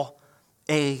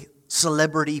a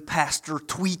celebrity pastor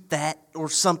tweet that or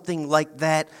something like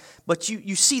that. But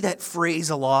you see that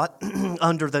phrase a lot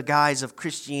under the guise of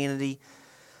Christianity.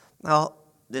 Now,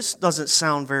 this doesn't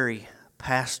sound very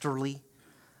pastorly,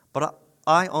 but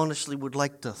I honestly would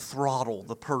like to throttle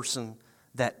the person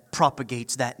that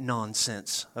propagates that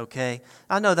nonsense, okay?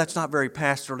 I know that's not very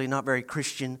pastorly, not very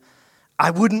Christian.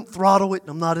 I wouldn't throttle it.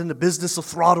 I'm not in the business of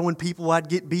throttling people. I'd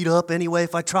get beat up anyway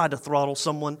if I tried to throttle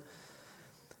someone.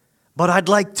 But I'd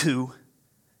like to,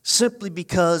 simply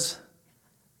because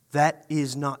that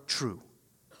is not true.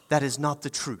 That is not the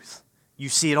truth. You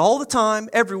see it all the time,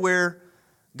 everywhere.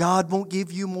 God won't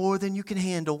give you more than you can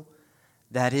handle.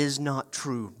 That is not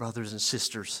true, brothers and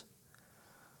sisters.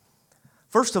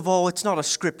 First of all, it's not a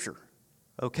scripture,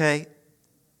 okay?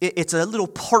 It's a little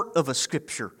part of a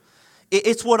scripture.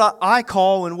 It's what I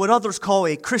call and what others call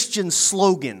a Christian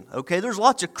slogan, okay? There's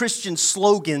lots of Christian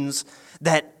slogans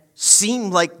that seem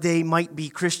like they might be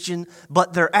Christian,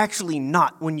 but they're actually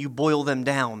not when you boil them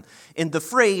down. And the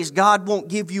phrase, God won't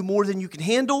give you more than you can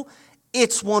handle,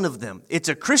 it's one of them. It's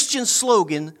a Christian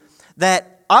slogan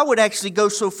that I would actually go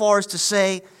so far as to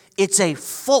say it's a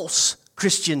false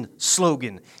Christian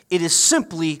slogan. It is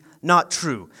simply not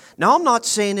true. Now, I'm not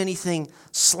saying anything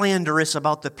slanderous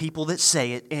about the people that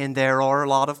say it, and there are a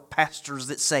lot of pastors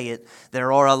that say it.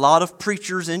 There are a lot of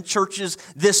preachers in churches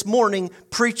this morning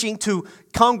preaching to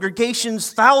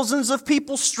congregations, thousands of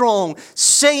people strong,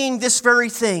 saying this very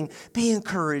thing. Be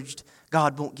encouraged.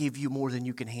 God won't give you more than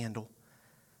you can handle.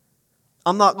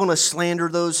 I'm not going to slander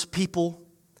those people,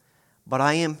 but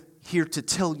I am here to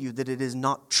tell you that it is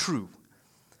not true.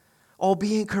 Oh,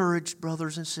 be encouraged,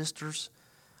 brothers and sisters.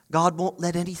 God won't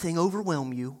let anything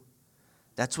overwhelm you.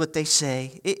 That's what they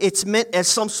say. It's meant as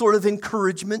some sort of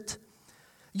encouragement.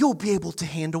 You'll be able to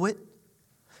handle it.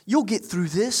 You'll get through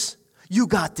this. You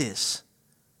got this.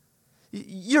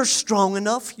 You're strong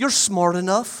enough. You're smart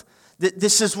enough.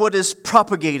 This is what is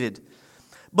propagated.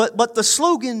 But the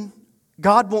slogan,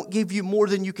 God won't give you more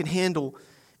than you can handle,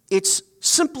 it's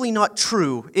simply not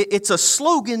true. It's a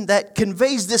slogan that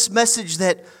conveys this message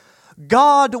that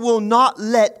God will not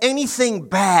let anything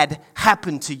bad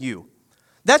happen to you.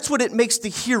 That's what it makes the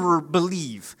hearer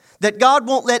believe. That God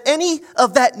won't let any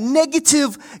of that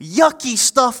negative, yucky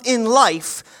stuff in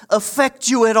life affect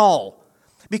you at all.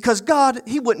 Because God,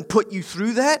 He wouldn't put you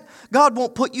through that. God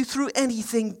won't put you through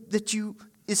anything that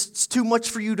is too much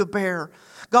for you to bear.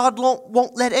 God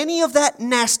won't let any of that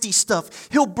nasty stuff.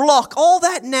 He'll block all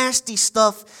that nasty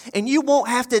stuff, and you won't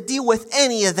have to deal with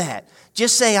any of that.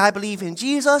 Just say, I believe in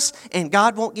Jesus, and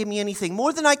God won't give me anything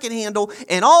more than I can handle,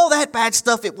 and all that bad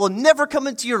stuff, it will never come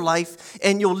into your life,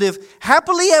 and you'll live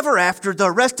happily ever after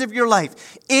the rest of your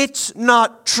life. It's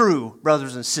not true,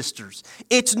 brothers and sisters.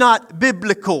 It's not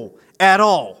biblical at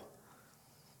all.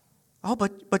 Oh,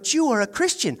 but you are a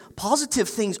Christian. Positive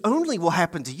things only will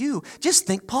happen to you. Just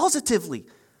think positively.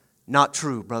 Not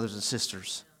true, brothers and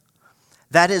sisters.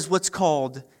 That is what's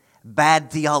called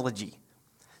bad theology.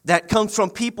 That comes from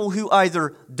people who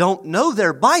either don't know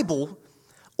their Bible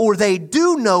or they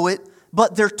do know it,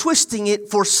 but they're twisting it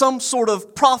for some sort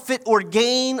of profit or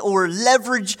gain or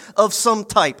leverage of some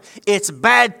type. It's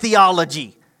bad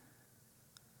theology.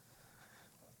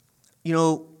 You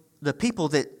know, the people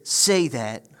that say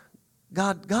that,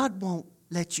 God won't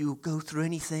let you go through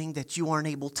anything that you aren't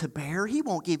able to bear. He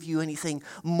won't give you anything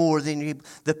more than you.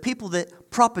 The people that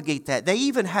propagate that, they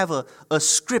even have a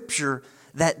scripture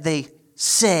that they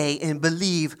say and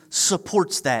believe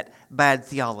supports that bad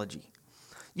theology.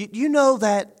 You know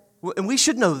that, and we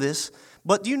should know this,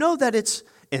 but do you know that it's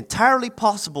entirely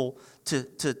possible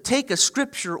to take a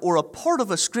scripture or a part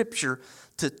of a scripture,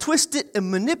 to twist it and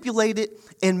manipulate it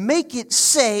and make it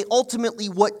say ultimately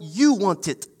what you want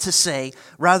it to say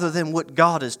rather than what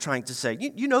God is trying to say.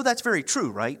 You know that's very true,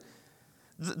 right?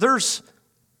 There's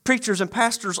preachers and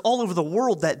pastors all over the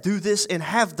world that do this and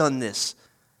have done this.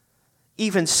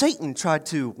 Even Satan tried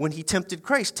to, when he tempted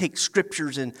Christ, take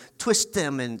scriptures and twist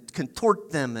them and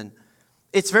contort them. And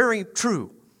it's very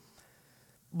true.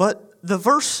 But the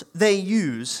verse they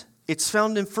use, it's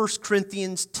found in 1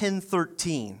 Corinthians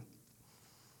 10:13.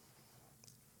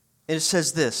 And it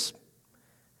says this.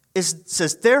 It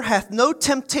says, there hath no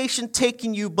temptation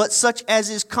taken you but such as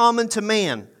is common to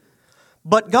man.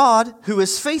 But God, who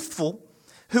is faithful,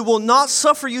 who will not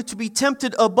suffer you to be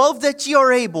tempted above that ye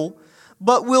are able,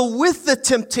 but will with the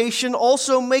temptation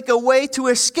also make a way to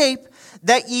escape,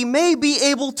 that ye may be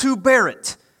able to bear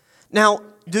it. Now,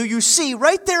 do you see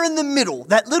right there in the middle,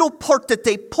 that little part that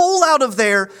they pull out of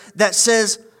there that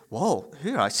says, whoa,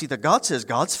 here I see that God says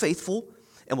God's faithful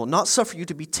and will not suffer you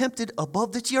to be tempted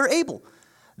above that ye are able.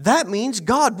 that means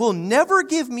God will never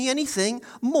give me anything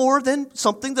more than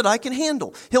something that I can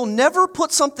handle. He'll never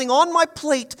put something on my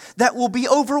plate that will be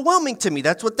overwhelming to me.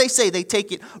 That's what they say. They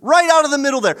take it right out of the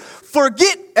middle there.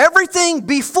 Forget everything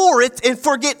before it and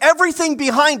forget everything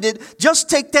behind it. Just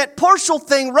take that partial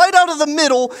thing right out of the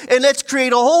middle and let's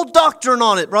create a whole doctrine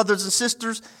on it. Brothers and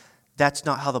sisters, that's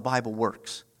not how the Bible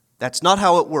works. That's not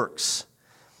how it works.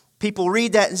 People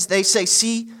read that and they say,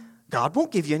 see, God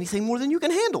won't give you anything more than you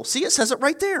can handle. See, it says it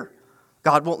right there.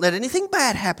 God won't let anything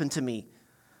bad happen to me.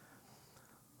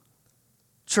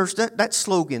 Church, that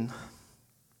slogan,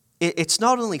 it's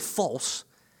not only false,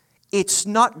 it's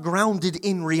not grounded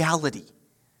in reality.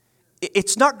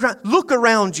 It's not look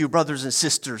around you, brothers and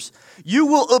sisters. You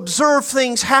will observe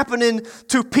things happening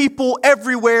to people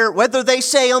everywhere, whether they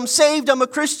say, I'm saved, I'm a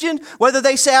Christian, whether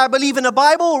they say, I believe in the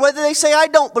Bible, or whether they say, I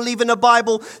don't believe in the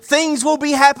Bible. Things will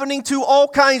be happening to all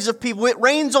kinds of people. It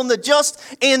rains on the just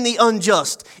and the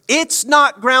unjust. It's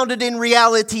not grounded in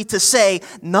reality to say,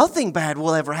 nothing bad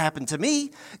will ever happen to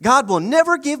me. God will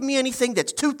never give me anything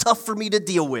that's too tough for me to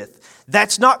deal with.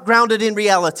 That's not grounded in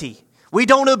reality. We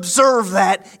don't observe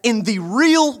that in the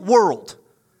real world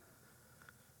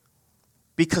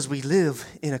because we live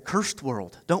in a cursed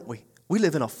world, don't we? We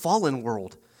live in a fallen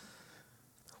world.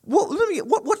 Well,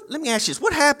 let me ask you this.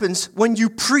 What happens when you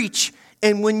preach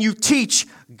and when you teach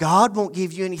God won't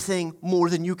give you anything more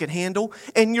than you can handle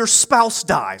and your spouse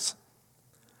dies?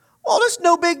 Oh, that's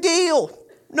no big deal.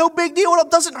 No big deal.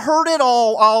 It doesn't hurt at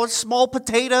all. Oh, it's small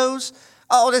potatoes.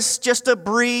 Oh, this is just a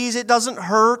breeze. It doesn't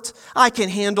hurt. I can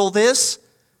handle this.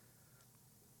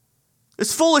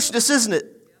 It's foolishness, isn't it?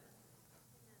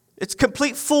 It's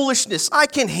complete foolishness. I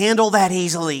can handle that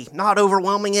easily. Not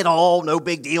overwhelming at all. No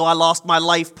big deal. I lost my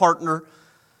life partner.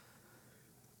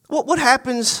 What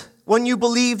happens when you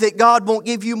believe that God won't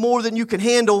give you more than you can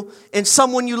handle and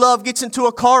someone you love gets into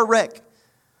a car wreck?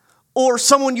 Or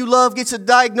someone you love gets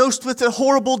diagnosed with a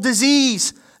horrible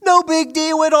disease? No big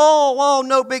deal at all. Oh,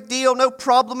 no big deal. No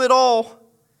problem at all.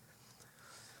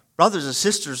 Brothers and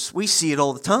sisters, we see it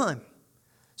all the time.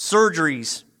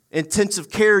 Surgeries, intensive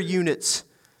care units,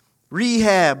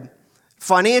 rehab,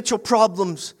 financial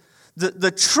problems.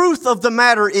 The truth of the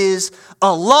matter is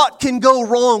a lot can go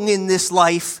wrong in this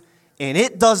life, and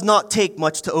it does not take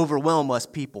much to overwhelm us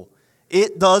people.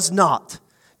 It does not.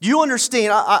 Do you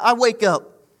understand? I wake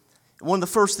up, one of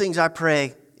the first things I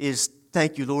pray is,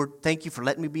 thank you, Lord. Thank you for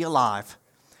letting me be alive.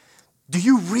 Do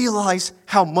you realize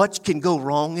how much can go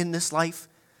wrong in this life?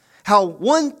 How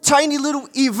one tiny little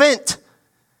event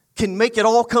can make it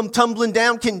all come tumbling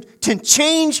down, can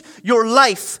change your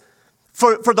life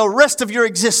for the rest of your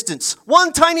existence.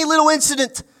 One tiny little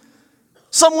incident,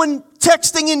 someone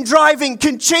texting and driving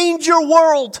can change your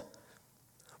world.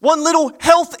 One little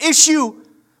health issue,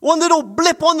 one little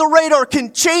blip on the radar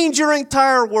can change your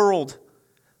entire world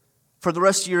for the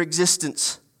rest of your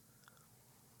existence.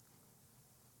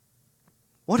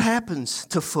 What happens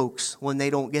to folks when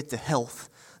they don't get the health,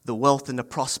 the wealth, and the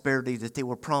prosperity that they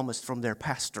were promised from their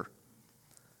pastor?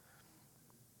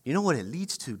 You know what it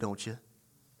leads to, don't you?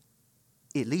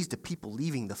 It leads to people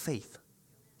leaving the faith.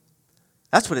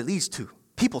 That's what it leads to.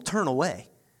 People turn away.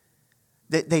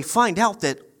 They find out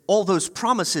that all those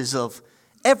promises of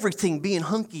everything being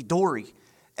hunky-dory,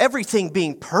 everything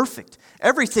being perfect,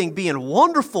 everything being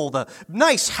wonderful, the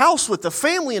nice house with the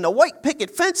family and the white picket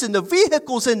fence and the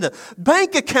vehicles and the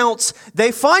bank accounts,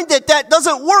 they find that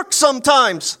doesn't work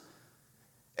sometimes.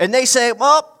 And they say,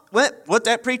 well, what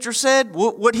that preacher said,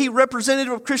 what he represented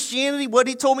of Christianity, what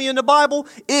he told me in the Bible,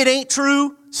 it ain't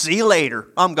true. See you later.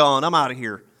 I'm gone. I'm out of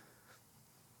here.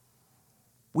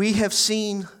 We have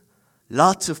seen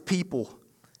lots of people.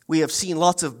 We have seen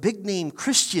lots of big-name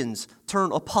Christians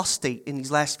turn apostate in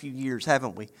these last few years,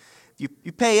 haven't we? If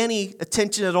you pay any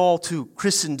attention at all to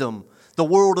Christendom, the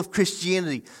world of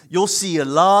Christianity, you'll see a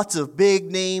lot of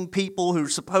big-name people who are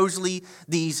supposedly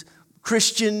these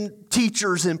Christian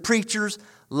teachers and preachers.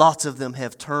 Lots of them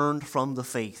have turned from the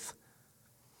faith.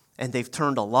 And they've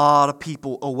turned a lot of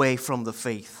people away from the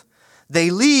faith. They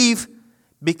leave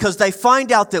because they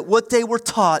find out that what they were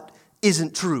taught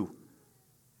isn't true.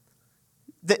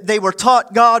 They were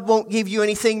taught God won't give you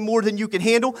anything more than you can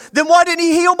handle. Then why didn't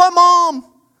He heal my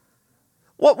mom?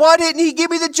 Why didn't He give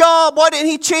me the job? Why didn't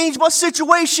He change my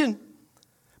situation?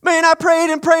 Man, I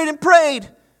prayed and prayed and prayed.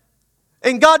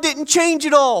 And God didn't change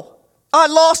it all. I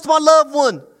lost my loved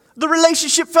one. The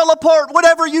relationship fell apart,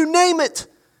 whatever you name it.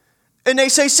 And they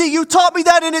say, see, you taught me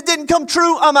that and it didn't come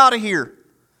true. I'm out of here.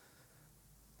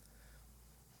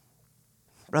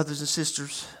 Brothers and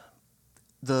sisters,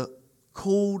 the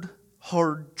cold,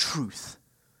 hard truth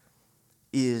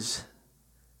is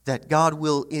that God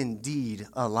will indeed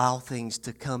allow things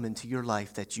to come into your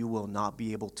life that you will not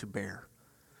be able to bear.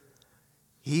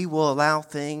 He will allow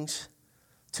things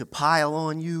to pile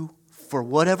on you for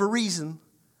whatever reason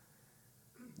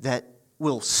that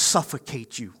will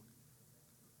suffocate you.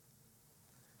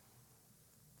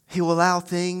 He will allow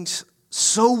things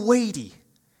so weighty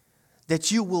that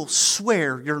you will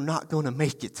swear you're not going to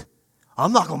make it.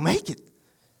 I'm not going to make it.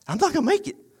 I'm not going to make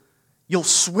it. You'll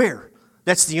swear.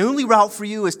 That's the only route for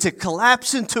you, is to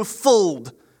collapse into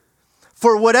fold.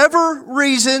 For whatever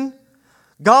reason,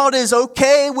 God is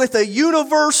okay with a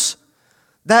universe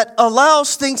that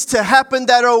allows things to happen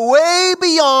that are way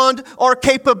beyond our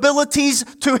capabilities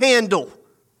to handle.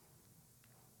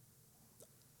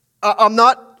 I'm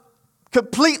not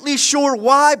completely sure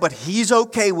why, but He's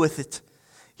okay with it.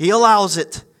 He allows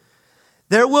it.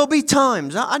 There will be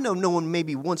times, I know no one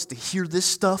maybe wants to hear this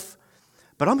stuff,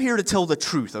 but I'm here to tell the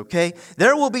truth, okay?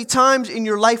 There will be times in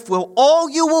your life where all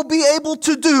you will be able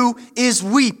to do is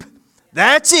weep.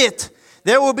 That's it.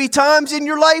 There will be times in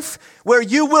your life where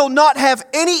you will not have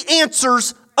any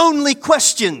answers, only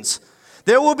questions.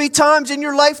 There will be times in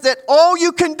your life that all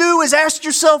you can do is ask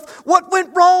yourself, what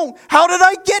went wrong? How did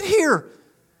I get here?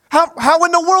 How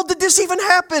in the world did this even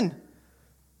happen?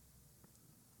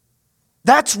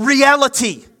 That's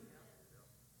reality.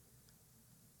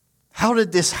 How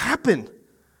did this happen?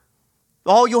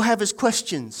 All you'll have is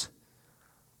questions.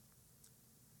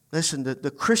 Listen,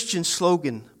 the Christian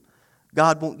slogan,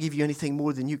 God won't give you anything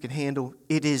more than you can handle,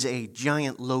 it is a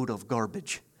giant load of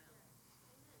garbage.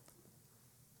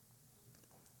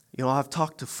 You know, I've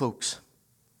talked to folks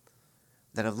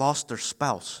that have lost their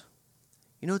spouse.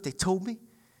 You know what they told me?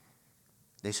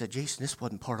 They said, Jason, this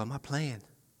wasn't part of my plan.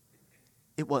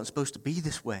 It wasn't supposed to be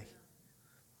this way.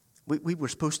 We were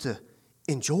supposed to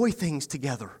enjoy things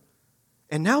together.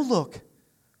 And now look.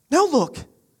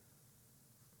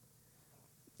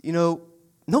 You know,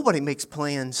 nobody makes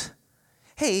plans.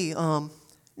 Hey,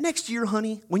 next year,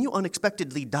 honey, when you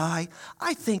unexpectedly die,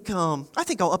 I think I'll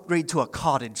upgrade to a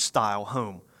cottage-style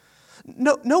home.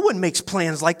 No one makes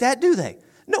plans like that, do they?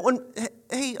 No one.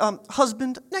 Hey,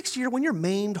 husband, next year when you're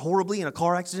maimed horribly in a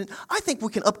car accident, I think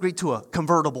we can upgrade to a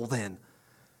convertible then.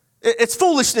 It's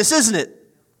foolishness, isn't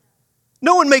it?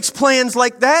 No one makes plans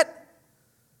like that.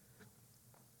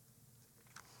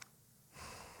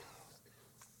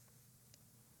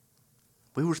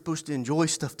 We were supposed to enjoy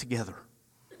stuff together.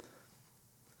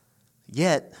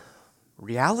 Yet,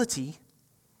 reality,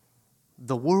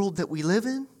 the world that we live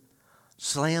in,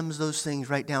 slams those things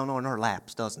right down on our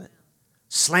laps, doesn't it?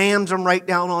 Slams them right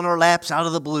down on our laps out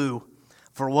of the blue.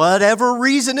 For whatever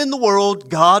reason in the world,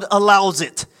 God allows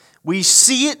it. We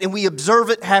see it and we observe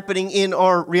it happening in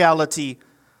our reality.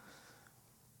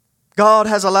 God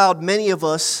has allowed many of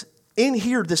us in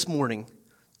here this morning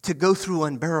to go through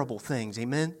unbearable things.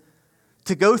 Amen?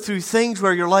 To go through things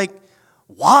where you're like,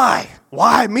 why?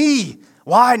 Why me?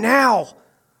 Why now?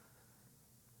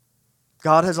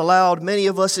 God has allowed many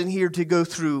of us in here to go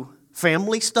through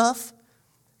family stuff,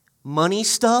 money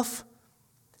stuff,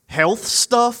 health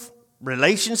stuff,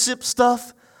 relationship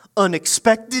stuff,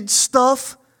 unexpected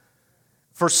stuff.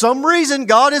 For some reason,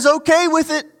 God is okay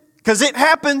with it because it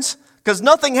happens. Because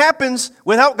nothing happens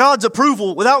without God's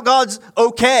approval, without God's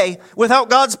okay,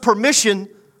 without God's permission.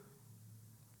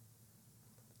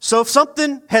 So if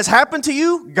something has happened to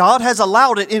you, God has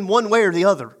allowed it in one way or the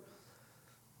other.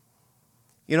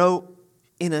 You know,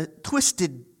 in a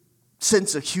twisted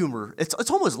sense of humor, it's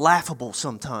almost laughable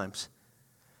sometimes.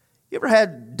 You ever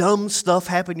had dumb stuff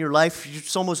happen in your life?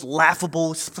 It's almost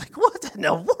laughable. It's like, what in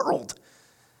the world?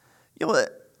 You know,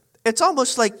 it's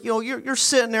almost like, you know, you're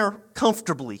sitting there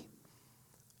comfortably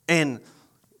and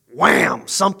wham,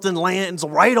 something lands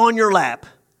right on your lap.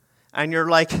 And you're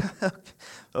like,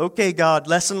 okay, God,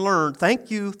 lesson learned.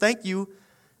 Thank you.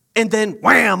 And then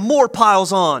wham, more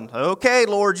piles on. Okay,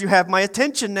 Lord, you have my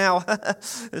attention now.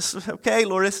 Okay,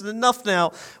 Lord, this is enough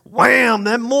now. Wham,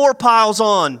 then more piles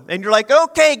on. And you're like,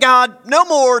 okay, God, no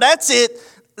more. That's it.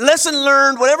 Lesson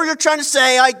learned. Whatever you're trying to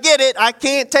say, I get it. I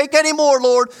can't take any more,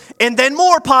 Lord. And then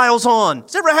more piles on.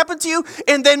 Has that ever happened to you?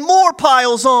 And then more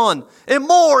piles on. And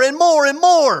more and more and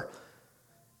more.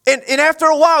 And after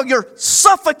a while, you're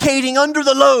suffocating under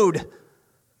the load.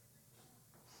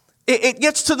 It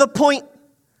gets to the point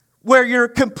where you're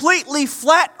completely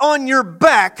flat on your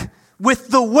back with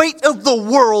the weight of the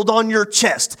world on your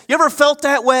chest. You ever felt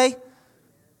that way?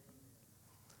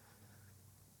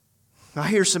 I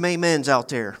hear some amens out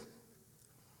there.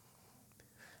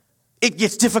 It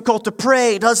gets difficult to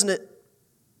pray, doesn't it?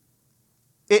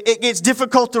 It gets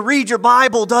difficult to read your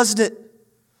Bible, doesn't it?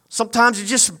 Sometimes it's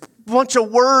just a bunch of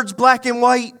words, black and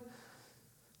white.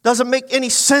 Doesn't make any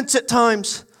sense at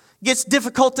times. Gets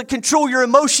difficult to control your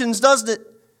emotions, doesn't it?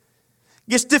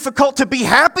 Gets difficult to be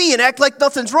happy and act like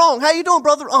nothing's wrong. How you doing,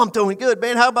 brother? Oh, I'm doing good,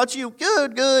 man. How about you?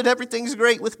 Good, good. Everything's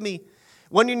great with me.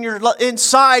 When you're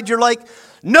inside, you're like,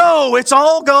 no, it's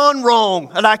all gone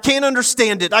wrong, and I can't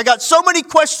understand it. I got so many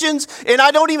questions, and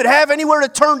I don't even have anywhere to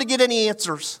turn to get any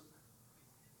answers.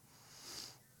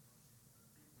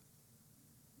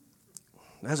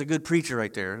 That's a good preacher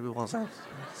right there. Who wants that?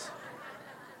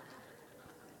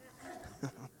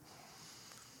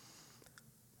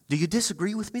 Do you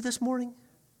disagree with me this morning?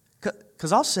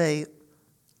 Because I'll say,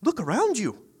 look around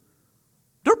you.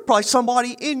 There's probably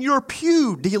somebody in your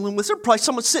pew dealing with, there's probably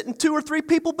someone sitting 2 or 3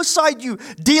 people beside you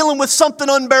dealing with something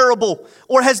unbearable,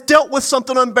 or has dealt with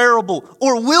something unbearable,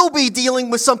 or will be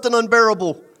dealing with something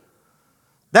unbearable.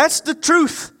 That's the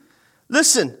truth.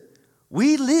 Listen,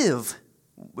 we live,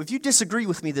 if you disagree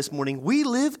with me this morning, we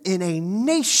live in a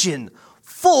nation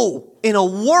in a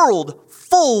world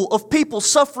full of people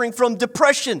suffering from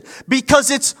depression because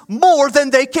it's more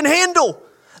than they can handle.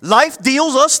 Life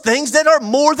deals us things that are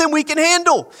more than we can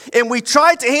handle. And we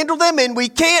try to handle them and we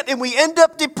can't, and we end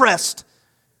up depressed.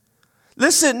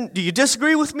 Listen, do you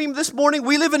disagree with me this morning?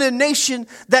 We live in a nation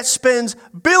that spends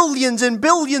billions and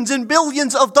billions and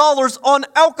billions of dollars on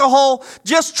alcohol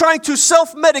just trying to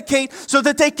self-medicate so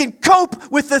that they can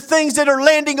cope with the things that are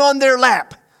landing on their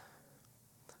lap.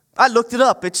 I looked it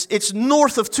up. It's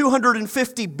north of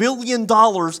 $250 billion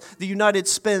the United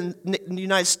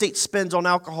States spends on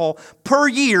alcohol per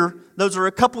year. Those are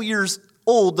a couple years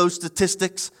old, those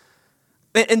statistics.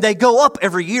 And they go up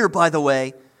every year, by the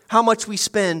way, how much we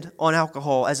spend on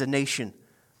alcohol as a nation.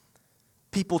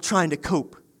 People trying to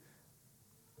cope.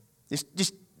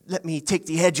 Just let me take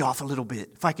the edge off a little bit.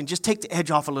 If I can just take the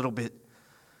edge off a little bit.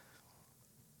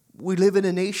 We live in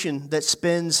a nation that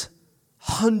spends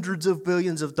hundreds of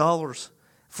billions of dollars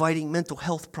fighting mental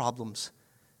health problems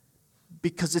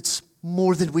because it's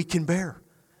more than we can bear.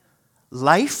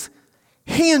 Life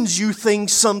hands you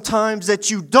things sometimes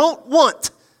that you don't want.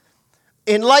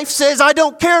 And life says, I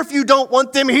don't care if you don't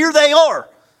want them, here they are.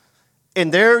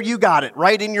 And there you got it,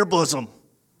 right in your bosom.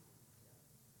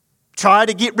 Try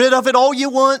to get rid of it all you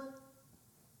want.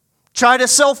 Try to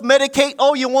self-medicate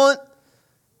all you want.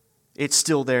 It's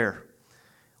still there.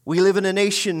 We live in a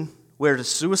nation where the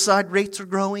suicide rates are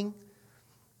growing,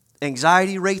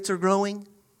 anxiety rates are growing.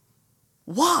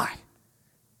 Why?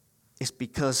 It's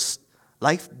because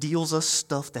life deals us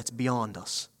stuff that's beyond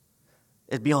us.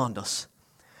 It's beyond us.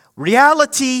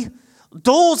 Reality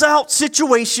doles out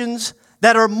situations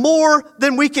that are more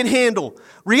than we can handle.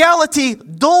 Reality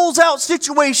doles out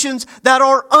situations that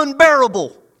are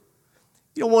unbearable.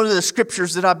 You know, one of the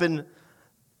scriptures that I've been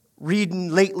reading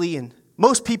lately, and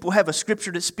most people have a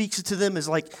scripture that speaks to them as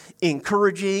like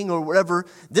encouraging or whatever.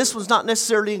 This one's not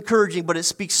necessarily encouraging, but it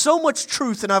speaks so much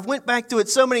truth, and I've went back to it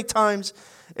so many times.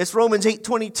 It's Romans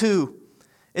 8:22.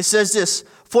 It says this,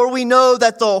 for we know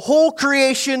that the whole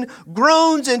creation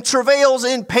groans and travails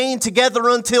in pain together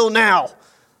until now.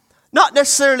 Not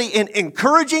necessarily an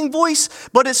encouraging voice,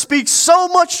 but it speaks so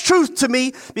much truth to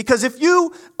me, because if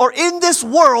you are in this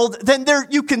world, then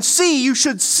you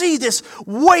should see this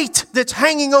weight that's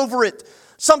hanging over it.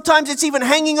 Sometimes it's even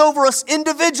hanging over us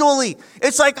individually.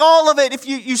 It's like all of it, if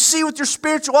you see with your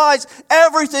spiritual eyes,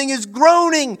 everything is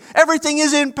groaning, everything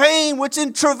is in pain, what's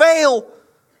in travail.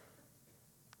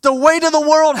 The weight of the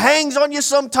world hangs on you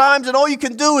sometimes, and all you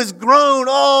can do is groan.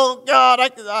 Oh, God,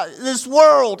 this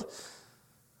world.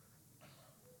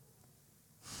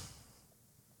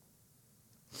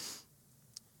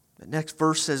 The next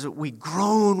verse says that we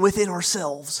groan within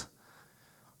ourselves.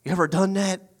 You ever done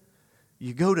that?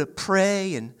 You go to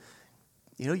pray, and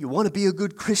you want to be a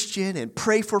good Christian and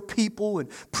pray for people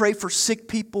and pray for sick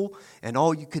people, and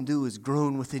all you can do is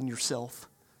groan within yourself.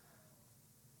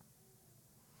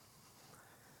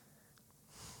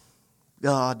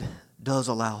 God does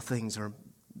allow things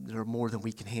that are more than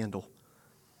we can handle.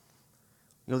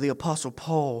 The Apostle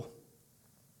Paul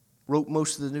wrote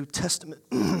most of the New Testament.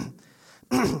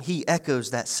 He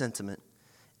echoes that sentiment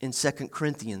in 2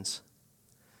 Corinthians.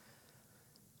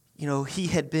 He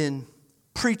had been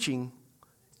preaching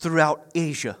throughout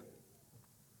Asia.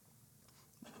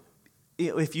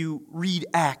 If you read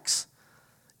Acts,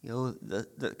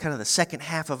 the kind of the second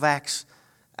half of Acts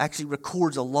actually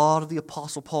records a lot of the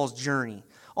Apostle Paul's journey,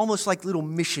 almost like little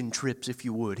mission trips, if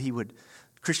you would.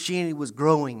 Christianity was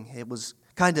growing. It was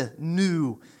kind of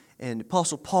new. And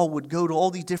Apostle Paul would go to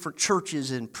all these different churches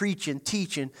and preach and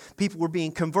teach, and people were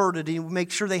being converted, and he would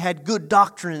make sure they had good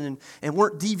doctrine and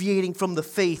weren't deviating from the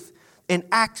faith. And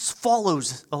Acts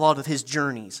follows a lot of his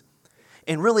journeys.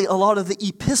 And really, a lot of the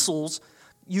epistles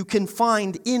you can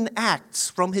find in Acts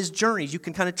from his journeys. You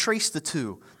can kind of trace the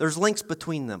two. There's links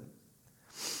between them.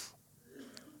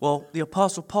 Well, the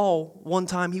Apostle Paul, one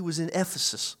time he was in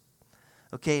Ephesus.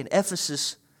 Okay, and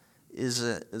Ephesus is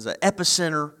an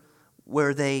epicenter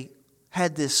where they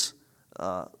had this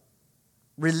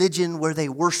religion where they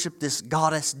worshiped this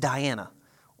goddess Diana,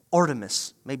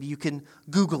 Artemis. Maybe you can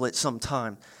Google it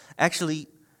sometime. Actually,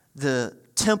 the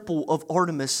temple of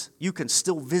Artemis you can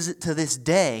still visit to this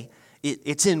day.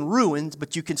 It's in ruins,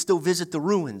 but you can still visit the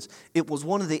ruins. It was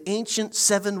one of the ancient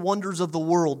 7 wonders of the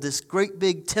world, this great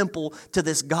big temple to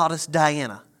this goddess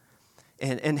Diana.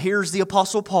 And here's the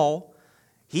Apostle Paul.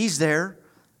 He's there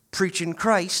preaching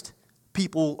Christ.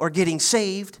 People are getting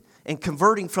saved and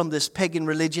converting from this pagan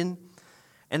religion.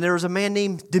 And there was a man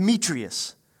named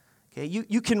Demetrius. Okay,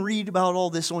 you can read about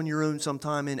all this on your own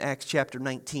sometime in Acts chapter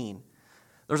 19.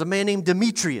 There's a man named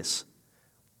Demetrius.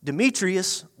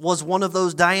 Demetrius was one of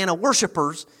those Diana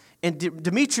worshipers, and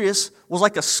Demetrius was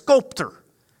like a sculptor.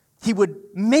 He would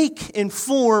make and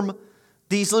form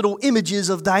these little images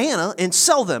of Diana and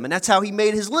sell them, and that's how he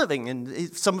made his living.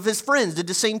 And some of his friends did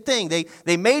the same thing.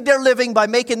 They made their living by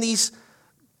making these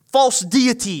false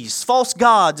deities, false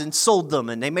gods, and sold them,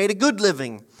 and they made a good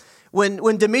living.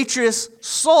 When Demetrius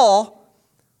saw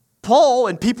Paul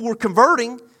and people were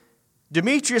converting,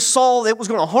 Demetrius saw it was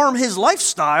going to harm his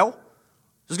lifestyle,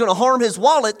 it was going to harm his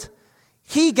wallet.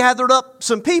 He gathered up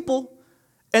some people,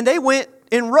 and they went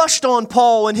and rushed on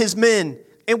Paul and his men,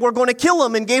 and were going to kill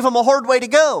him and gave him a hard way to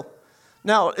go.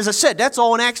 Now, as I said, that's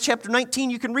all in Acts chapter 19.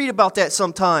 You can read about that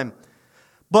sometime.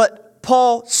 But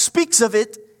Paul speaks of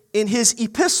it in his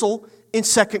epistle in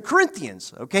 2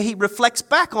 Corinthians. Okay, he reflects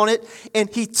back on it,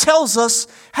 and he tells us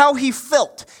how he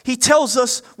felt. He tells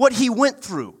us what he went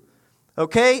through.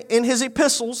 Okay, in his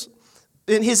epistle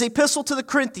to the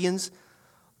Corinthians,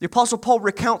 the Apostle Paul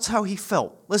recounts how he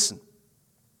felt. Listen.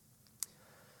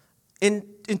 In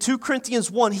 2 Corinthians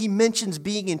 1, he mentions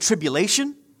being in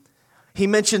tribulation. He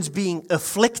mentions being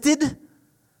afflicted.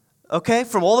 Okay,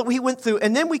 from all that he went through.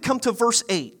 And then we come to verse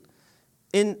 8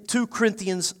 in 2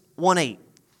 Corinthians 1:8.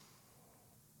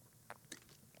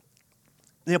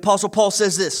 The Apostle Paul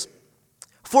says this,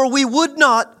 "For we would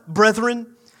not,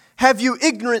 brethren, have you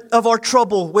ignorant of our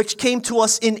trouble which came to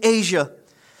us in Asia,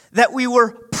 that we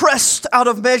were pressed out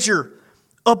of measure,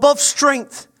 above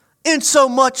strength,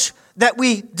 insomuch that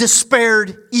we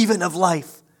despaired even of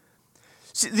life."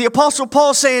 See, the Apostle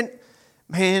Paul is saying,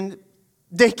 man,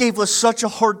 they gave us such a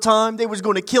hard time. They was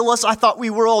going to kill us. I thought we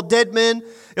were all dead men.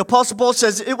 The Apostle Paul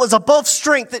says it was above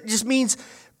strength. It just means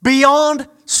beyond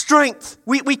strength.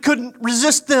 We couldn't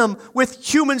resist them with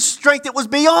human strength. It was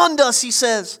beyond us, he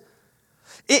says.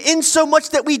 In so much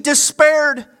that we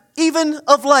despaired even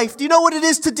of life. Do you know what it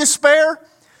is to despair?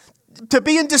 To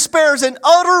be in despair is an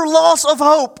utter loss of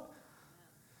hope.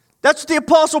 That's what the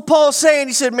Apostle Paul is saying.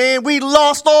 He said, man, we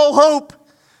lost all hope.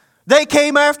 They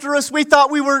came after us. We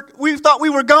thought we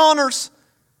were goners.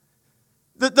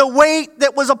 The weight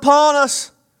that was upon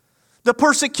us, the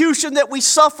persecution that we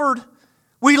suffered,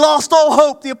 we lost all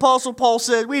hope, the Apostle Paul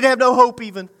said. We'd have no hope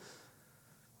even.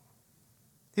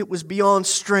 It was beyond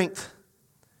strength.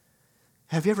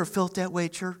 Have you ever felt that way,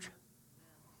 church?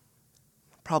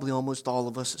 Probably almost all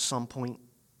of us at some point.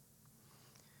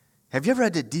 Have you ever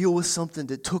had to deal with something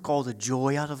that took all the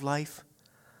joy out of life?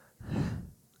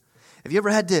 Have you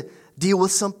ever had to deal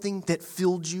with something that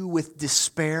filled you with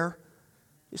despair?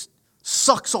 Just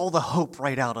sucks all the hope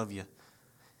right out of you.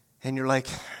 And you're like,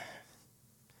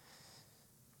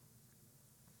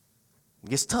 it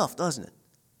gets tough, doesn't it?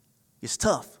 It's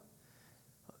tough.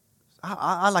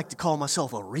 I like to call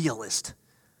myself a realist.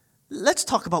 Let's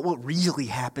talk about what really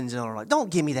happens in our life. Don't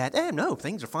give me that. No,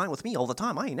 things are fine with me all the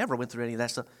time. I ain't never went through any of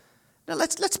that stuff. Now,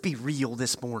 let's be real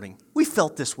this morning. We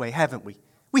felt this way, haven't we?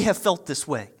 We have felt this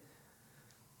way.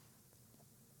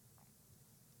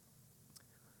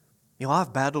 You know,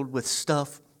 I've battled with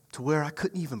stuff to where I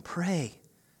couldn't even pray.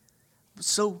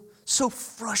 So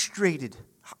frustrated.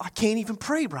 I can't even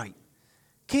pray right.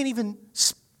 Can't even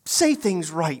say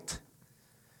things right.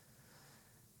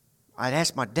 I'd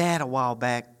asked my dad a while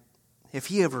back if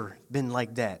he ever been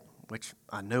like that, which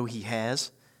I know he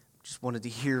has. Just wanted to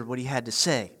hear what he had to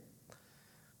say.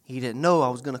 He didn't know I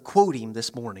was going to quote him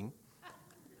this morning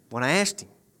when I asked him.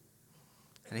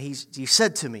 And he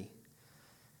said to me,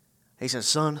 he said,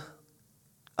 "Son,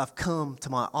 I've come to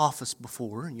my office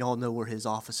before," and y'all know where his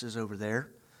office is over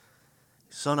there.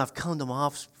 "Son, I've come to my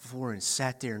office before and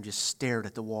sat there and just stared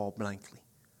at the wall blankly.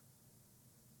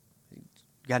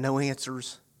 Got no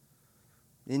answers,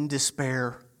 in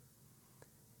despair."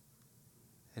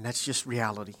 And that's just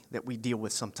reality that we deal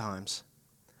with sometimes.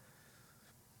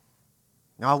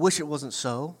 Now, I wish it wasn't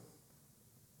so,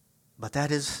 but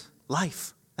that is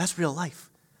life. That's real life.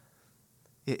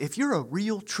 If you're a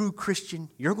real, true Christian,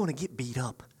 you're going to get beat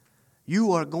up.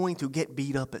 You are going to get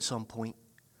beat up at some point.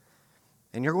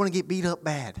 And you're going to get beat up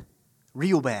bad,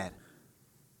 real bad,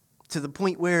 to the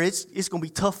point where it's going to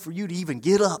be tough for you to even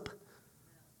get up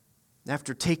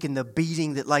after taking the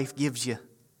beating that life gives you.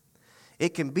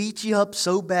 It can beat you up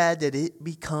so bad that it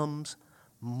becomes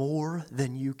more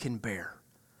than you can bear.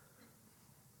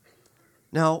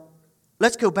 Now,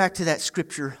 let's go back to that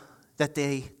scripture that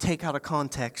they take out of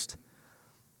context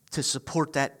to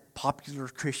support that popular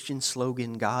Christian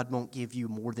slogan, God won't give you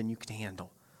more than you can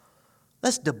handle.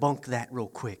 Let's debunk that real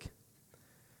quick.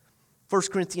 1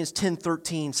 Corinthians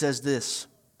 10:13 says this.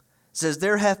 It says,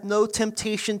 there hath no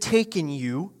temptation taken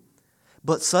you,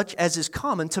 but such as is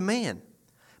common to man.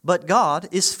 But God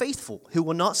is faithful, who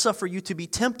will not suffer you to be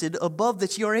tempted above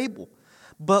that ye are able,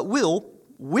 but will,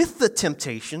 with the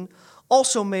temptation,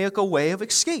 also make a way of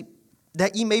escape,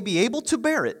 that ye may be able to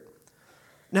bear it.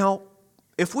 Now,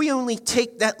 if we only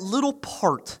take that little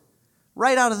part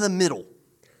right out of the middle,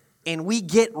 and we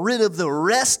get rid of the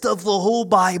rest of the whole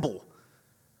Bible,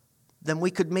 then we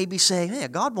could maybe say, hey,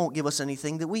 God won't give us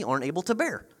anything that we aren't able to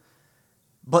bear.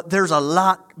 But there's a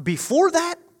lot before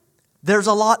that. There's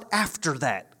a lot after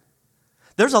that.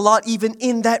 There's a lot even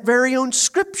in that very own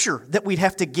scripture that we'd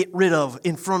have to get rid of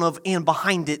in front of and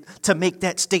behind it to make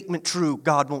that statement true.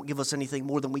 God won't give us anything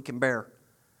more than we can bear.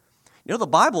 You know, the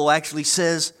Bible actually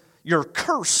says you're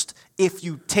cursed if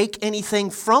you take anything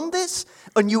from this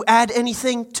and you add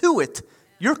anything to it.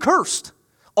 You're cursed.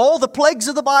 All the plagues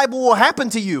of the Bible will happen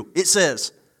to you, it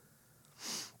says.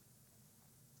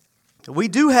 We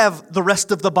do have the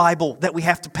rest of the Bible that we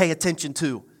have to pay attention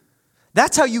to.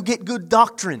 That's how you get good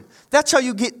doctrine. That's how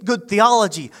you get good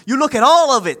theology. You look at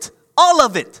all of it. All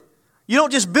of it. You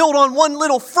don't just build on one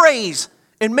little phrase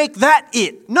and make that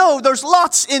it. No, there's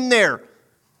lots in there.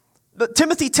 But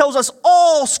Timothy tells us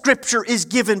all Scripture is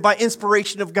given by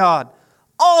inspiration of God.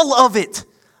 All of it.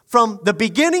 From the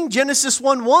beginning, Genesis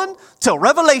 1:1, till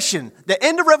Revelation, the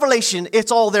end of Revelation,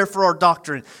 it's all there for our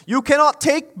doctrine. You cannot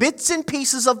take bits and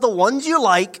pieces of the ones you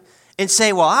like and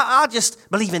say, well, I'll just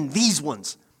believe in these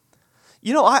ones.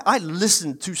 You know, I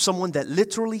listened to someone that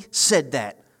literally said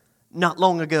that not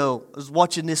long ago. I was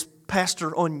watching this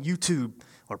pastor on YouTube,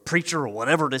 or preacher, or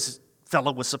whatever this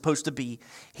fellow was supposed to be.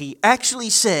 He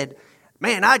actually said,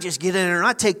 man, I just get in there and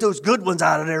I take those good ones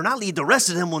out of there and I leave the rest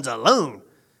of them ones alone.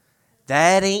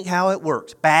 That ain't how it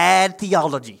works. Bad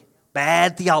theology.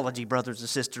 Bad theology, brothers and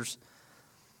sisters.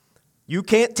 You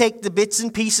can't take the bits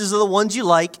and pieces of the ones you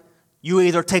like. You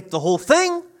either take the whole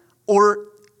thing or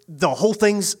the whole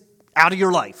thing's out of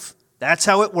your life. That's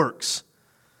how it works.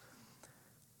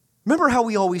 Remember how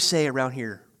we always say around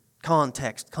here,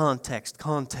 context, context,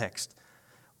 context.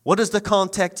 What is the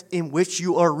context in which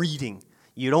you are reading?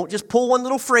 You don't just pull one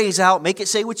little phrase out, make it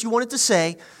say what you want it to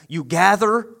say. You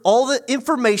gather all the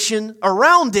information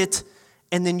around it,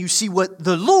 and then you see what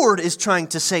the Lord is trying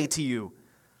to say to you.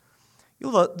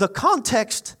 You know, the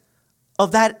context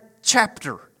of that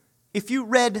chapter, if you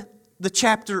read the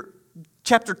chapter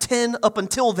 10 up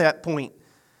until that point,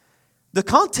 the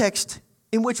context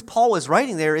in which Paul is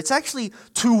writing there, it's actually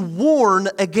to warn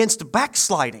against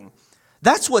backsliding.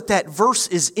 That's what that verse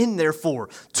is in there for,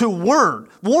 to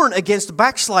warn against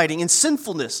backsliding and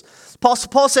sinfulness.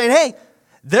 Paul's saying, hey,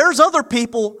 there's other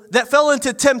people that fell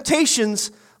into temptations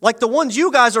like the ones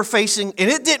you guys are facing, and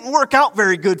it didn't work out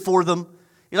very good for them.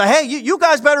 He's like, hey, you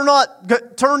guys better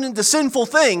not turn into sinful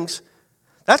things.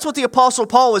 That's what the Apostle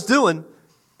Paul was doing.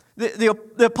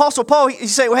 The Apostle Paul, he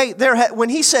said, hey, when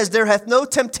he says, there hath no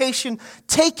temptation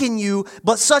taken you,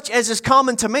 but such as is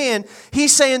common to man,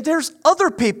 he's saying there's other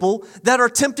people that are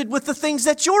tempted with the things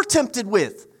that you're tempted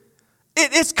with.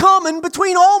 It's common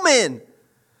between all men.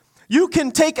 You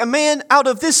can take a man out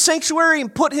of this sanctuary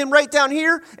and put him right down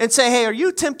here and say, hey, are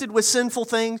you tempted with sinful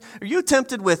things? Are you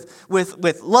tempted with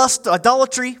lust,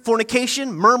 idolatry,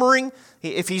 fornication, murmuring?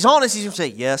 If he's honest, he's going to say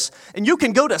yes. And you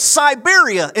can go to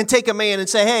Siberia and take a man and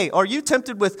say, hey, are you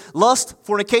tempted with lust,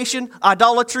 fornication,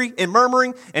 idolatry, and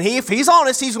murmuring? And if he's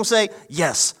honest, he's going to say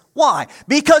yes. Why?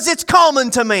 Because it's common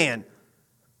to man.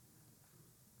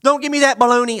 Don't give me that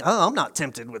baloney. Oh, I'm not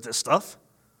tempted with this stuff.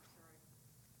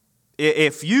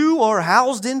 If you are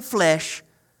housed in flesh,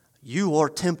 you are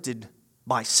tempted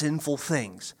by sinful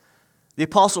things. The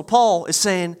Apostle Paul is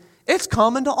saying it's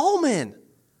common to all men.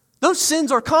 Those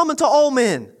sins are common to all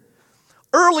men.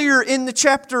 Earlier in the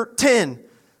chapter 10,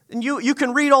 and you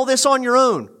can read all this on your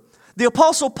own, the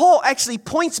Apostle Paul actually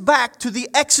points back to the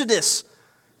Exodus.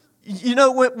 You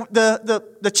know, when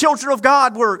the children of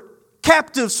God were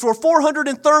captives for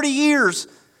 430 years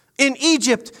in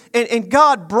Egypt, and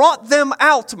God brought them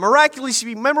out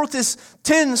miraculously. Remember with his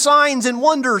 10 signs and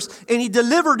wonders, and he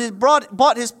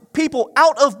brought his people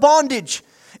out of bondage.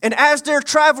 And as they're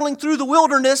traveling through the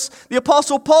wilderness, the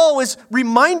Apostle Paul is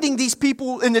reminding these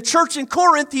people in the church in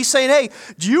Corinth, he's saying, hey,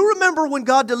 do you remember when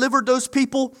God delivered those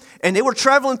people and they were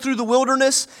traveling through the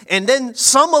wilderness, and then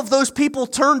some of those people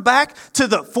turned back to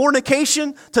the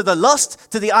fornication, to the lust,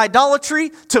 to the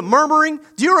idolatry, to murmuring?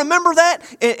 Do you remember that?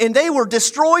 And they were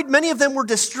destroyed. Many of them were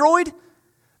destroyed.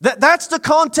 That's the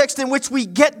context in which we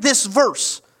get this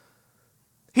verse.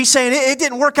 He's saying it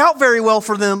didn't work out very well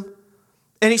for them.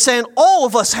 And he's saying all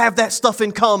of us have that stuff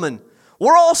in common.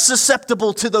 We're all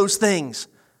susceptible to those things.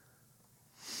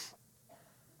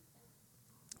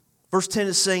 Verse 10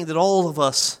 is saying that all of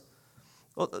us,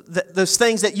 those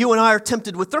things that you and I are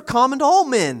tempted with, they're common to all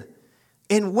men.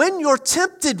 And when you're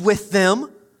tempted with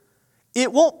them,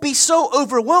 it won't be so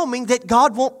overwhelming that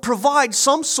God won't provide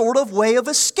some sort of way of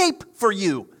escape for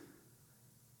you.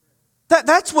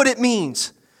 That's what it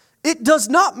means. It does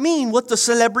not mean what the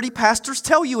celebrity pastors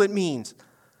tell you it means.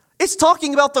 It's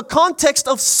talking about the context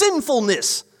of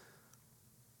sinfulness.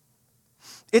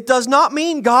 It does not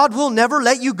mean God will never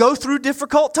let you go through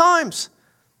difficult times.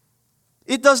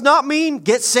 It does not mean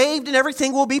get saved and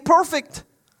everything will be perfect.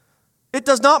 It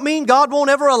does not mean God won't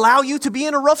ever allow you to be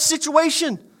in a rough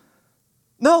situation.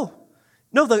 No,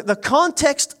 the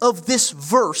context of this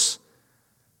verse,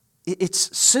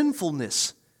 it's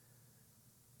sinfulness.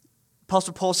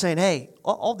 Apostle Paul is saying, hey,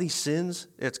 all these sins,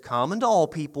 it's common to all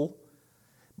people.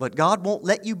 But God won't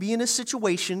let you be in a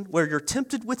situation where you're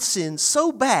tempted with sin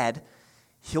so bad,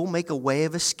 He'll make a way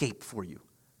of escape for you.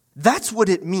 That's what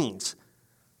it means.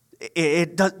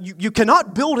 You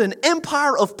cannot build an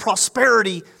empire of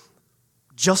prosperity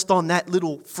just on that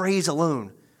little phrase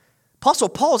alone. Apostle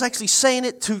Paul is actually saying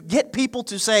it to get people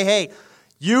to say, hey,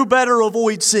 you better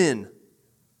avoid sin.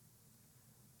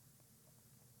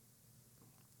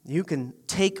 You can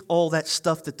take all that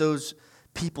stuff that those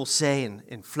people say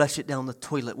and flush it down the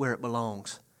toilet where it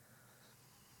belongs.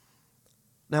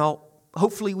 Now,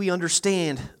 hopefully we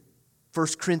understand 1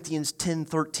 Corinthians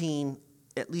 10:13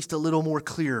 at least a little more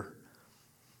clear.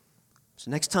 So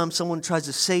next time someone tries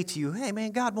to say to you, hey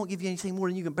man, God won't give you anything more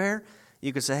than you can bear,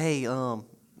 you can say, hey,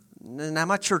 now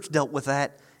my church dealt with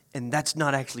that, and that's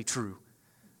not actually true.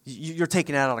 You're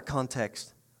taking that out of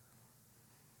context.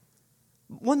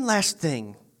 One last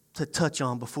thing to touch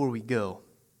on before we go.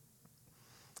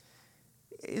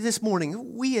 This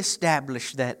morning, we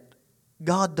established that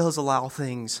God does allow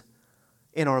things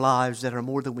in our lives that are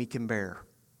more than we can bear.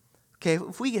 Okay,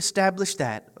 if we establish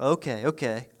that,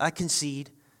 okay, I concede.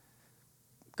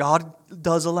 God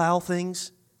does allow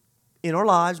things in our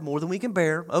lives more than we can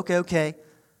bear. Okay.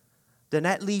 Then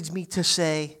that leads me to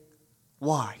say,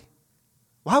 why?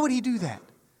 Why would He do that?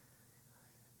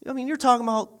 I mean, you're talking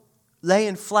about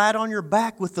laying flat on your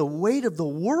back with the weight of the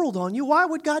world on you. Why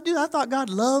would God do that? I thought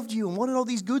God loved you and wanted all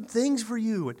these good things for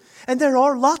you. And there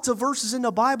are lots of verses in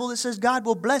the Bible that says God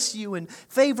will bless you and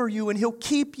favor you and He'll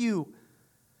keep you.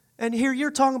 And here you're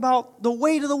talking about the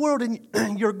weight of the world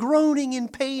and you're groaning in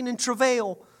pain and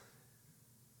travail.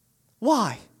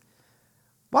 Why?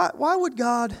 Why would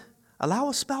God allow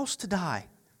a spouse to die?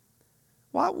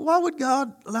 Why would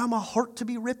God allow my heart to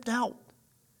be ripped out?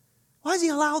 Why does He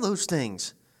allow those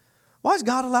things? Why does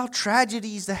God allow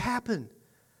tragedies to happen?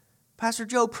 Pastor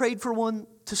Joe prayed for one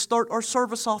to start our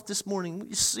service off this morning.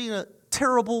 You see a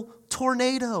terrible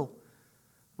tornado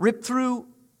ripped through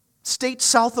states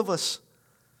south of us.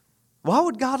 Why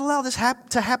would God allow this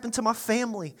to happen to my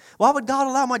family? Why would God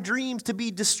allow my dreams to be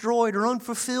destroyed or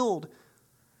unfulfilled?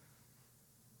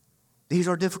 These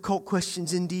are difficult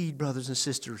questions indeed, brothers and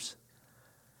sisters.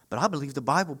 But I believe the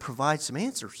Bible provides some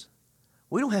answers.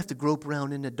 We don't have to grope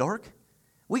around in the dark.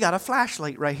 We got a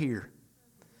flashlight right here.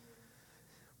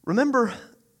 Remember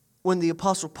when the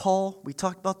Apostle Paul, we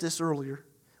talked about this earlier,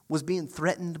 was being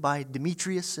threatened by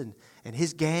Demetrius and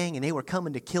his gang, and they were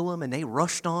coming to kill him, and they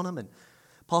rushed on him, and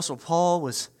Apostle Paul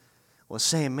was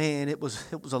saying, man, it was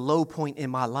a low point in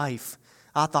my life.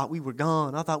 I thought we were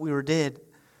gone. I thought we were dead.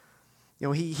 You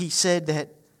know, he said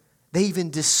that they even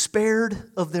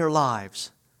despaired of their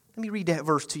lives. Let me read that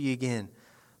verse to you again.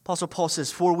 Apostle Paul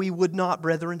says, for we would not,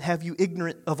 brethren, have you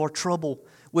ignorant of our trouble,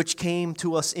 which came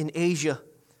to us in Asia,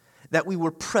 that we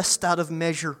were pressed out of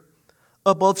measure,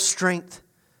 above strength,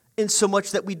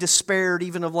 insomuch that we despaired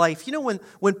even of life. You know,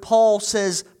 when Paul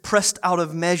says pressed out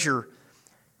of measure,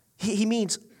 he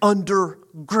means under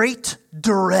great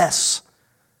duress.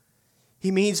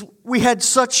 He means we had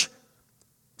such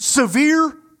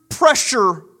severe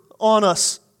pressure on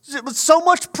us, It was so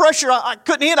much pressure. I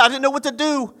couldn't handle it. I didn't know what to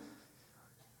do.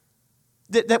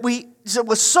 It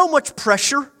was so much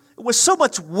pressure. It was so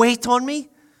much weight on me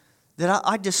that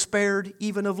I despaired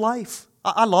even of life.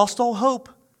 I lost all hope.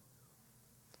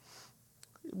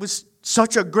 It was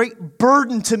such a great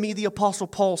burden to me, the Apostle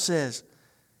Paul says.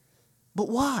 But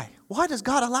why? Why does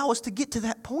God allow us to get to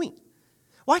that point?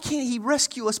 Why can't He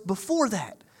rescue us before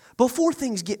that? Before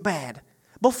things get bad?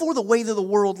 Before the weight of the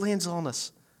world lands on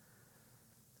us?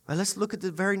 Well, let's look at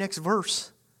the very next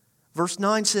verse. Verse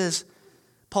 9 says,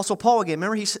 Apostle Paul again,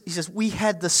 remember he says, we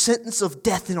had the sentence of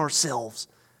death in ourselves.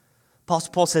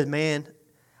 Apostle Paul said, man,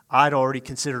 I'd already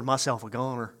considered myself a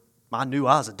goner. I knew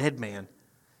I was a dead man.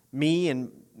 Me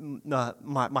and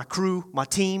my crew, my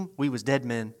team, we was dead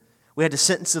men. We had the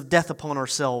sentence of death upon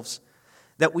ourselves.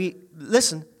 That we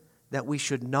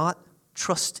should not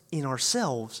trust in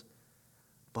ourselves,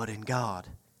 but in God,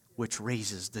 which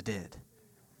raises the dead.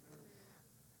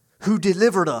 Who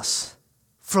delivered us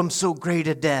from so great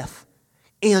a death,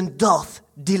 and doth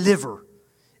deliver,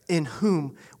 in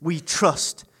whom we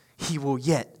trust He will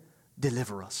yet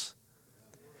deliver us.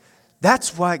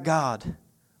 That's why God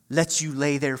lets you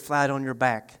lay there flat on your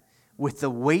back with the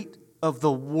weight of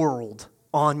the world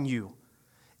on you.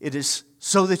 It is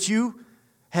so that you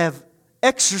have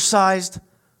exercised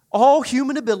all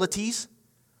human abilities,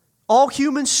 all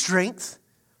human strength,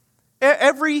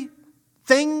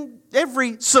 everything,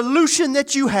 every solution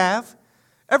that you have,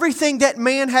 everything that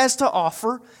man has to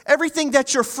offer, everything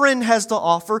that your friend has to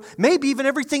offer, maybe even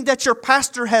everything that your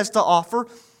pastor has to offer,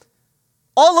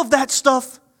 all of that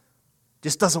stuff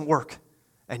just doesn't work.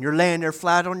 And you're laying there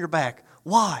flat on your back.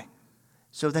 Why?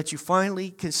 So that you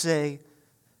finally can say,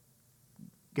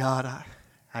 God,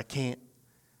 I can't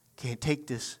take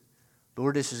this.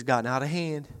 Lord, this has gotten out of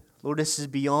hand. Lord, this is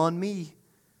beyond me.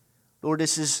 Lord,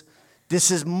 this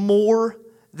is more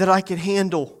than I can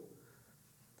handle.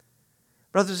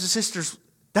 Brothers and sisters,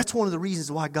 that's one of the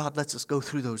reasons why God lets us go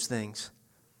through those things.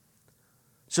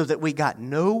 So that we got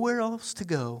nowhere else to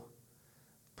go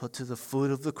but to the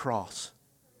foot of the cross.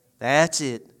 That's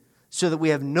it. So that we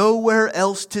have nowhere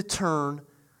else to turn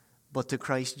but to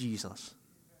Christ Jesus.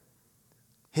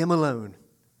 Him alone.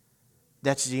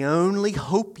 That's the only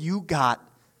hope you got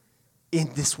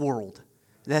in this world.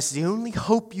 That's the only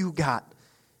hope you got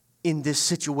in this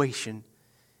situation,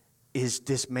 is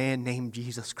this man named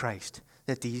Jesus Christ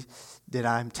that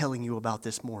I'm telling you about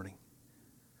this morning.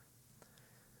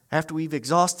 After we've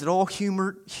exhausted all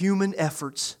human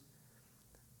efforts,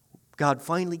 God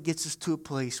finally gets us to a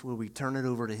place where we turn it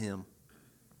over to Him.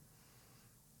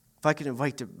 If I could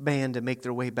invite the band to make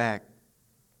their way back.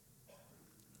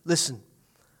 Listen,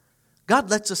 God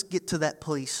lets us get to that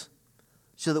place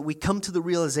so that we come to the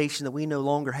realization that we no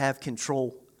longer have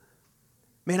control.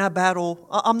 Man,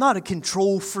 I'm not a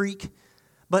control freak,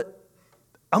 but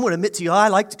I'm going to admit to you, I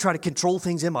like to try to control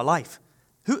things in my life.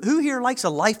 Who here likes a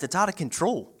life that's out of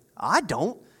control? I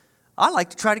don't. I like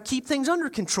to try to keep things under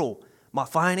control. My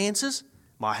finances,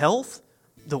 my health,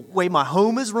 the way my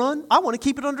home is run, I want to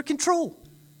keep it under control.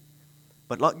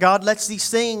 But God lets these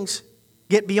things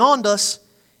get beyond us,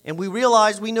 and we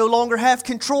realize we no longer have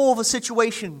control of a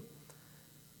situation.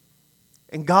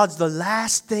 And God's the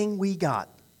last thing we got.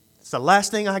 It's the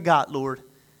last thing I got, Lord.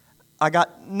 I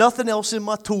got nothing else in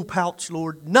my tool pouch,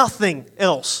 Lord. Nothing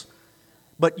else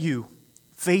but You.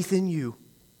 Faith in You.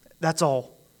 That's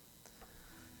all.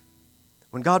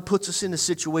 When God puts us in a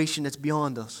situation that's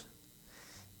beyond us,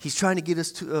 He's trying to get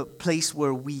us to a place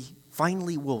where we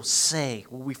finally will say,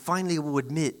 where we finally will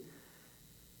admit,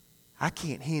 I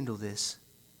can't handle this,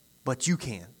 but You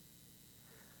can.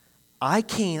 I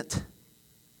can't,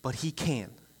 but He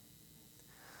can.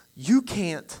 You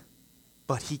can't,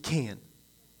 but He can.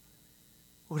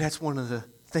 Well, that's one of the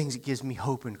things that gives me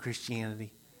hope in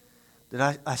Christianity.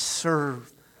 That I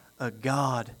serve a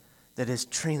God that is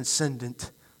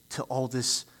transcendent to all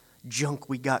this junk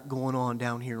we got going on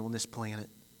down here on this planet.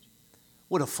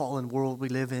 What a fallen world we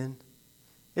live in.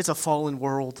 It's a fallen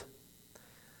world.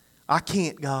 I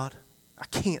can't, God. I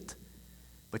can't.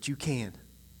 But You can.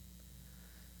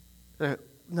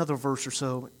 Another verse or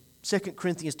so. 2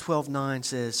 Corinthians 12:9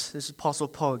 says, this is Apostle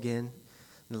Paul again.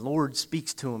 And the Lord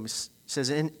speaks to him. It says,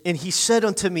 and He said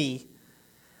unto me,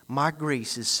 my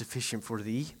grace is sufficient for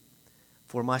thee,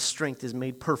 for my strength is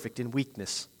made perfect in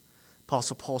weakness.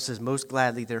 Apostle Paul says, most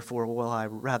gladly, therefore, will I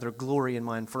rather glory in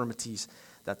my infirmities,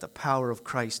 that the power of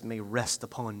Christ may rest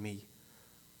upon me.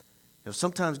 You know,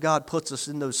 sometimes God puts us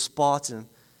in those spots, and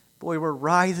boy, we're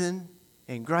writhing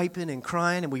and griping and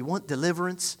crying, and we want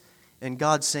deliverance. And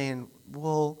God's saying,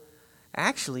 well,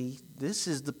 actually, this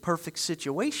is the perfect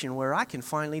situation where I can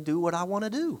finally do what I want to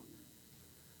do.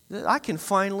 that I can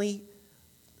finally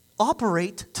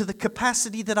operate to the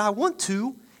capacity that I want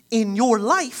to in your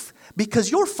life because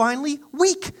you're finally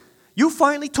weak. You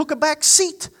finally took a back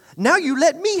seat. Now you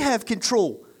let me have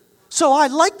control. So I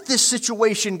like this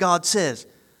situation, God says.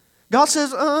 God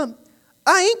says, I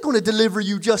ain't going to deliver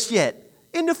you just yet.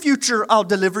 In the future, I'll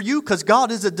deliver you because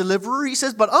God is a deliverer. He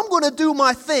says, but I'm going to do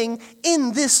my thing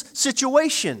in this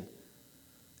situation.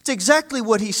 It's exactly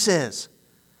what he says.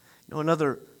 You know,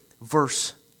 another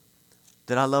verse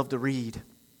that I love to read,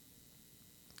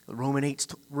 Romans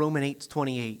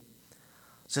 8:28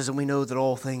 says, and we know that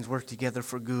all things work together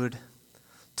for good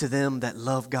to them that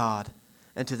love God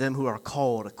and to them who are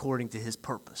called according to his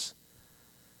purpose.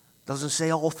 Doesn't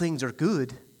say all things are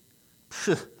good.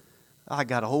 I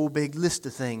got a whole big list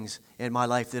of things in my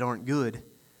life that aren't good.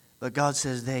 But God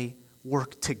says they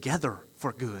work together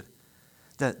for good.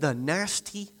 The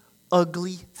nasty,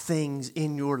 ugly things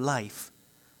in your life,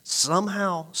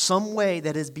 somehow, some way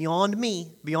that is beyond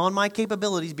me, beyond my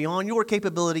capabilities, beyond your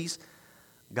capabilities,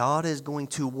 God is going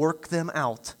to work them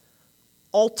out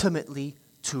ultimately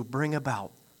to bring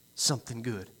about something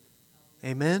good.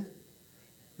 Amen?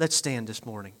 Let's stand this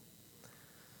morning.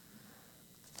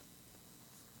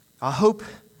 I hope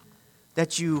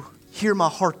that you hear my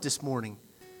heart this morning.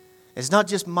 It's not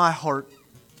just my heart.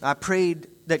 I prayed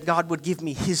that God would give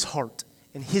me his heart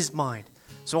and his mind.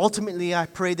 So ultimately, I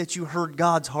pray that you heard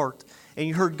God's heart and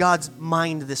you heard God's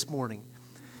mind this morning.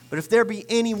 But if there be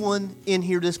anyone in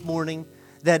here this morning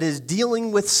that is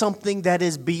dealing with something that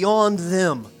is beyond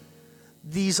them,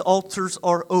 these altars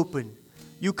are open.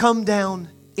 You come down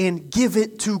and give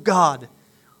it to God.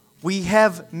 We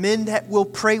have men that will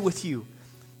pray with you.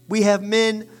 We have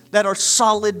men that are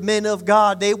solid men of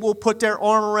God. They will put their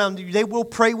arm around you. They will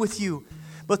pray with you.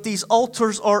 But these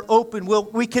altars are open.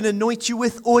 We can anoint you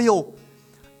with oil.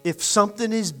 If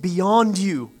something is beyond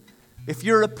you, if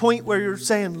you're at a point where you're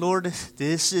saying, Lord,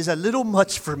 this is a little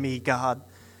much for me, God.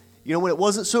 You know, when it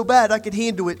wasn't so bad, I could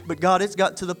handle it. But God, it's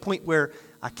got to the point where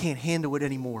I can't handle it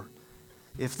anymore.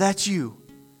 If that's you,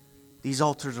 these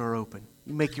altars are open.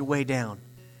 You make your way down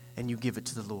and you give it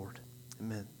to the Lord.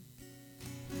 Amen.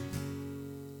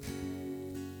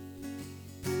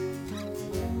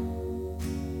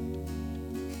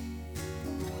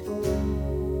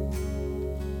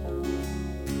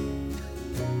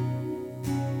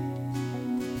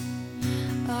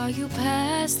 Are you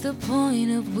past the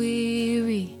point of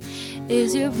weary?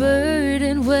 Is your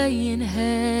burden weighing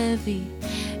heavy?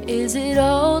 Is it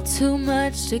all too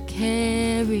much to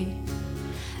carry?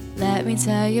 Let me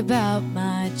tell you about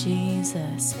my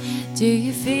Jesus. Do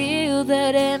you feel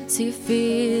that empty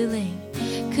feeling?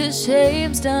 'Cause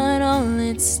shame's done all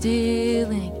it's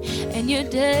stealing, and you're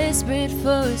desperate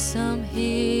for some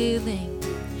healing.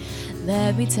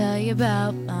 Let me tell you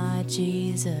about my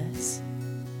Jesus.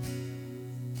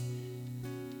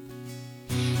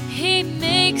 He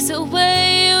makes a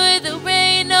way where there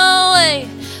ain't no way,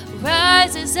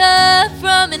 rises up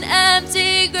from an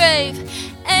empty grave.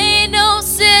 Ain't no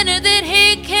sinner that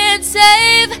he can't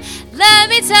save. Let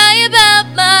me tell you about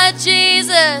my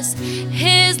Jesus.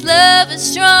 His love is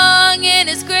strong and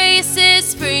his grace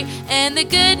is free. And the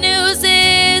good news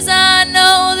is I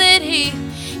know that he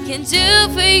can do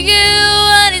for you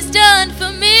what he's done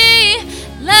for me.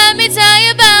 Let me tell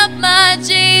you about my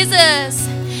Jesus.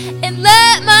 And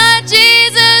let my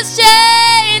Jesus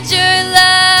change your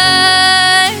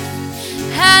life.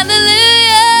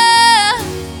 Hallelujah.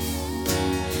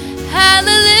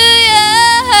 Hallelujah.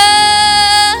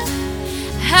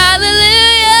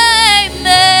 Hallelujah.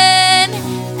 Amen.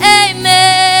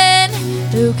 Amen.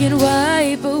 Who can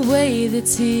wipe away the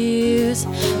tears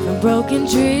from broken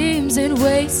dreams and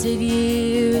wasted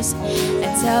years,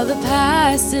 and tell the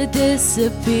past to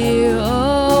disappear?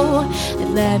 Oh,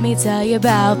 and let me tell you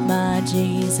about my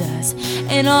Jesus.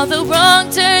 And all the wrong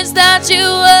turns that you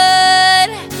would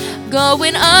go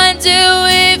and undo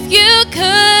if you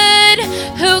could.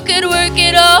 Who could work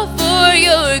it all for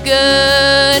your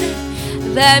good?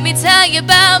 Let me tell you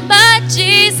about my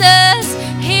Jesus.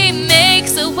 He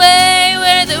makes a way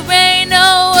where there ain't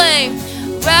no way,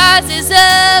 rises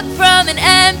up from an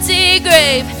empty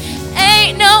grave.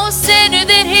 Ain't no sinner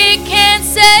that he can't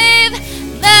save.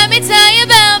 Let me tell you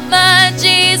about my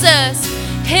Jesus.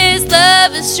 His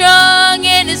love is strong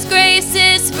and his grace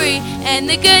is free. And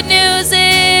the good news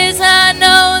is I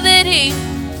know that he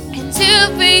can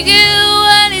do for you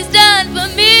what he's done for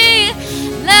me.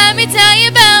 Let me tell you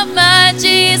about my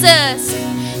Jesus.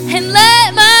 And let